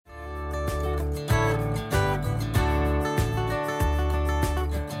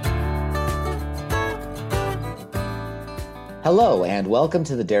Hello, and welcome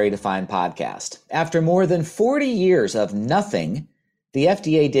to the Dairy Defined podcast. After more than 40 years of nothing, the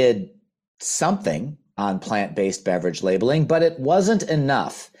FDA did something on plant-based beverage labeling, but it wasn't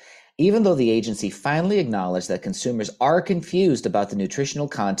enough. Even though the agency finally acknowledged that consumers are confused about the nutritional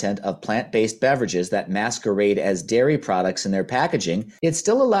content of plant-based beverages that masquerade as dairy products in their packaging, it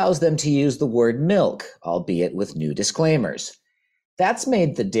still allows them to use the word milk, albeit with new disclaimers. That's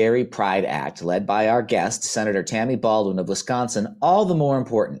made the Dairy Pride Act, led by our guest, Senator Tammy Baldwin of Wisconsin, all the more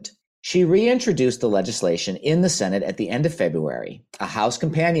important. She reintroduced the legislation in the Senate at the end of February. A House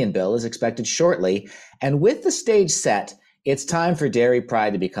companion bill is expected shortly, and with the stage set, it's time for Dairy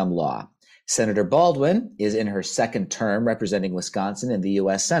Pride to become law. Senator Baldwin is in her second term representing Wisconsin in the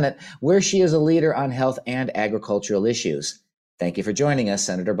U.S. Senate, where she is a leader on health and agricultural issues. Thank you for joining us,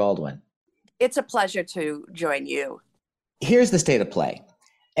 Senator Baldwin. It's a pleasure to join you. Here's the state of play.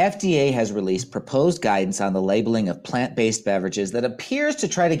 FDA has released proposed guidance on the labeling of plant-based beverages that appears to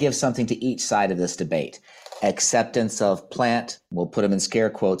try to give something to each side of this debate. Acceptance of plant, we'll put them in scare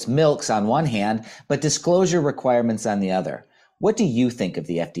quotes, milks on one hand, but disclosure requirements on the other. What do you think of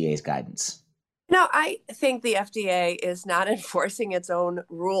the FDA's guidance? No, I think the FDA is not enforcing its own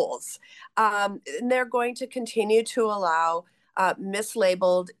rules. And they're going to continue to allow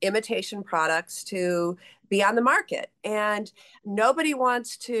mislabeled imitation products to be on the market. And nobody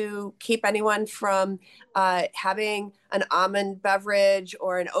wants to keep anyone from having an almond beverage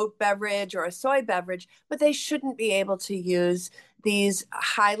or an oat beverage or a soy beverage, but they shouldn't be able to use these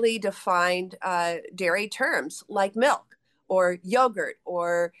highly defined dairy terms like milk or yogurt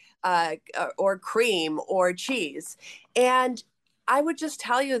or cream or cheese. And I would just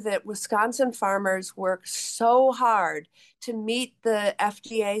tell you that Wisconsin farmers work so hard to meet the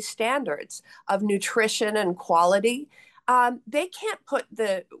FDA standards of nutrition and quality. They can't put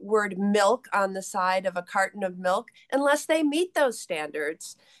the word milk on the side of a carton of milk unless they meet those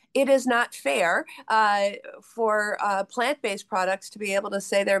standards. It is not fair for plant-based products to be able to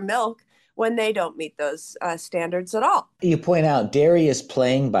say they're milk when they don't meet those standards at all. You point out dairy is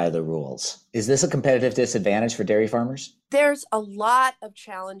playing by the rules. Is this a competitive disadvantage for dairy farmers? There's a lot of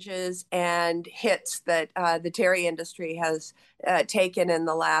challenges and hits that the dairy industry has taken in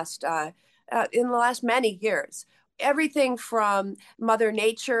the last many years. Everything from Mother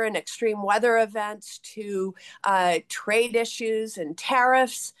Nature and extreme weather events to trade issues and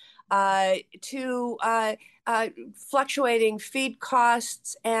tariffs to fluctuating feed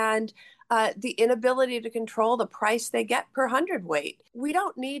costs and the inability to control the price they get per hundredweight. We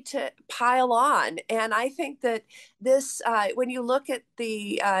don't need to pile on. And I think that this, when you look at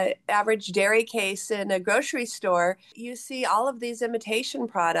the average dairy case in a grocery store, you see all of these imitation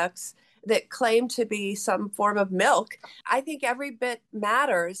products that claim to be some form of milk. I think every bit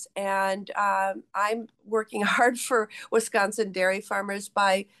matters. And I'm working hard for Wisconsin dairy farmers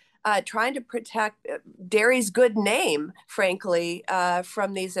by trying to protect dairy's good name, frankly,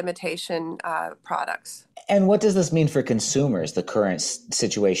 from these imitation products. And what does this mean for consumers, the current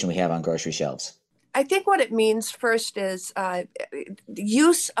situation we have on grocery shelves? I think what it means first is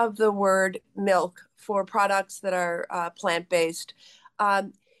use of the word milk for products that are plant-based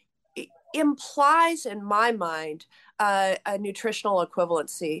implies, in my mind, a nutritional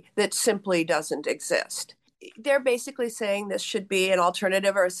equivalency that simply doesn't exist. They're basically saying this should be an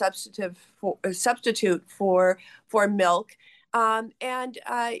alternative or a substitute for milk, and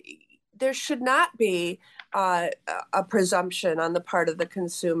there should not be a presumption on the part of the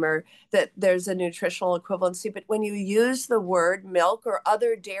consumer that there's a nutritional equivalency. But when you use the word milk or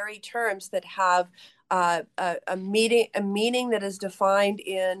other dairy terms that have a meaning that is defined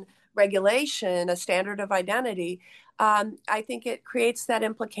in regulation, a standard of identity, I think it creates that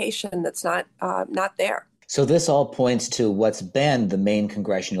implication that's not there. So this all points to what's been the main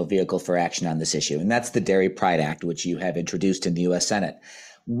congressional vehicle for action on this issue, and that's the Dairy Pride Act, which you have introduced in the U.S. Senate.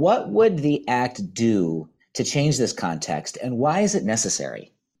 What would the act do to change this context, and why is it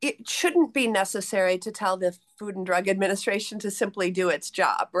necessary? It shouldn't be necessary to tell the Food and Drug Administration to simply do its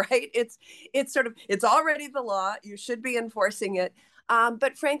job, right? It's already the law. You should be enforcing it.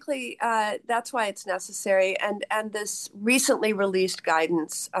 But frankly, that's why it's necessary. And this recently released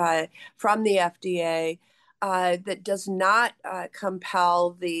guidance from the FDA that does not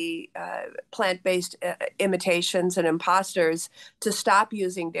compel the plant-based imitations and imposters to stop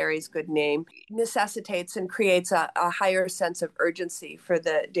using dairy's good name necessitates and creates a higher sense of urgency for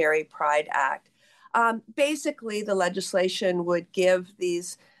the Dairy Pride Act. Basically, the legislation would give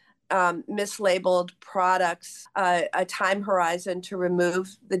these mislabeled products a time horizon to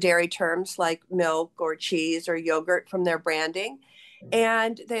remove the dairy terms like milk or cheese or yogurt from their branding.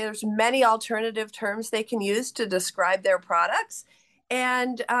 And there's many alternative terms they can use to describe their products.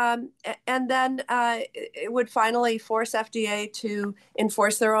 And then it would finally force FDA to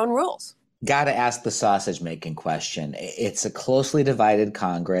enforce their own rules. Got to ask the sausage making question. It's a closely divided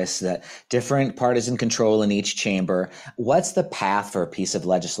Congress, that different partisan control in each chamber. What's the path for a piece of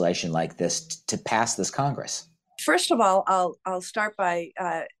legislation like this to pass this Congress? First of all, I'll start by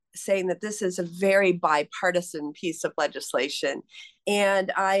saying that this is a very bipartisan piece of legislation,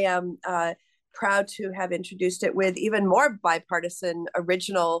 and I am proud to have introduced it with even more bipartisan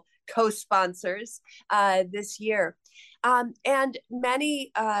original co-sponsors this year. And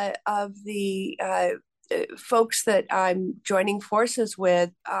many of the folks that I'm joining forces with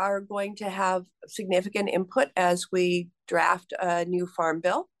are going to have significant input as we draft a new farm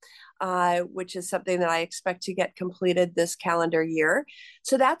bill, which is something that I expect to get completed this calendar year.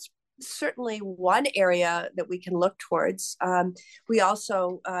 So that's certainly one area that we can look towards. We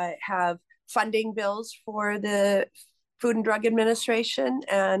also have funding bills for the Food and Drug Administration,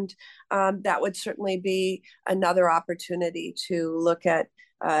 and that would certainly be another opportunity to look at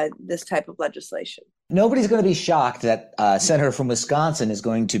this type of legislation. Nobody's going to be shocked that a senator from Wisconsin is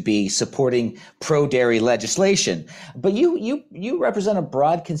going to be supporting pro-dairy legislation. But you represent a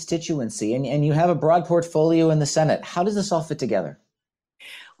broad constituency, and you have a broad portfolio in the Senate. How does this all fit together?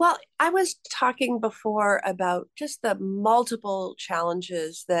 Well, I was talking before about just the multiple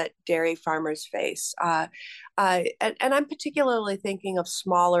challenges that dairy farmers face. And I'm particularly thinking of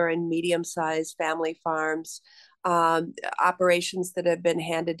smaller and medium-sized family farms, operations that have been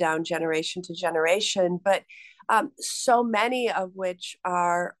handed down generation to generation, but so many of which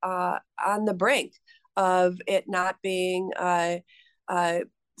are on the brink of it not being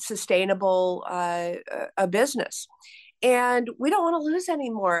sustainable a business. And we don't want to lose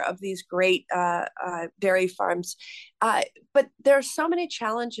any more of these great dairy farms. But there are so many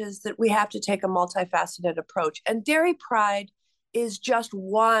challenges that we have to take a multifaceted approach. And Dairy Pride is just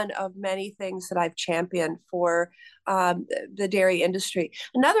one of many things that I've championed for the dairy industry.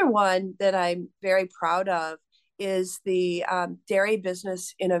 Another one that I'm very proud of is the Dairy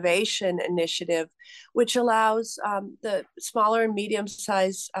Business Innovation Initiative, which allows the smaller and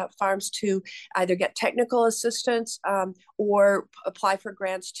medium-sized farms to either get technical assistance or apply for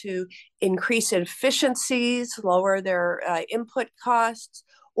grants to increase efficiencies, lower their input costs,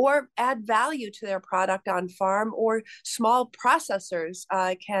 or add value to their product on farm, or small processors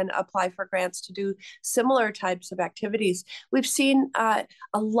can apply for grants to do similar types of activities. We've seen a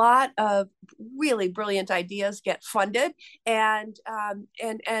lot of really brilliant ideas get funded, and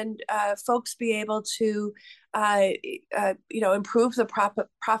folks be able to improve the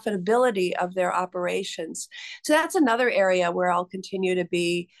profitability of their operations. So that's another area where I'll continue to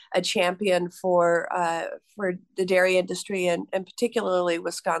be a champion for the dairy industry, and particularly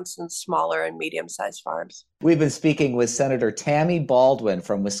Wisconsin's smaller and medium-sized farms. We've been speaking with Senator Tammy Baldwin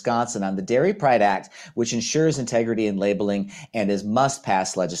from Wisconsin on the Dairy Pride Act, which ensures integrity in labeling and is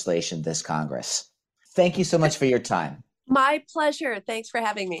must-pass legislation this Congress. Thank you so much for your time. My pleasure. Thanks for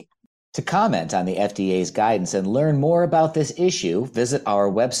having me. To comment on the FDA's guidance and learn more about this issue, visit our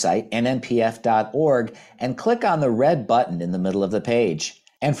website, nnpf.org, and click on the red button in the middle of the page.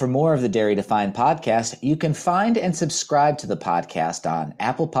 And for more of the Dairy Defined podcast, you can find and subscribe to the podcast on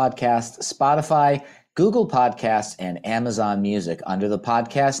Apple Podcasts, Spotify, Google Podcasts, and Amazon Music under the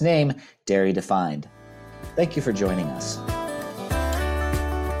podcast name Dairy Defined. Thank you for joining us.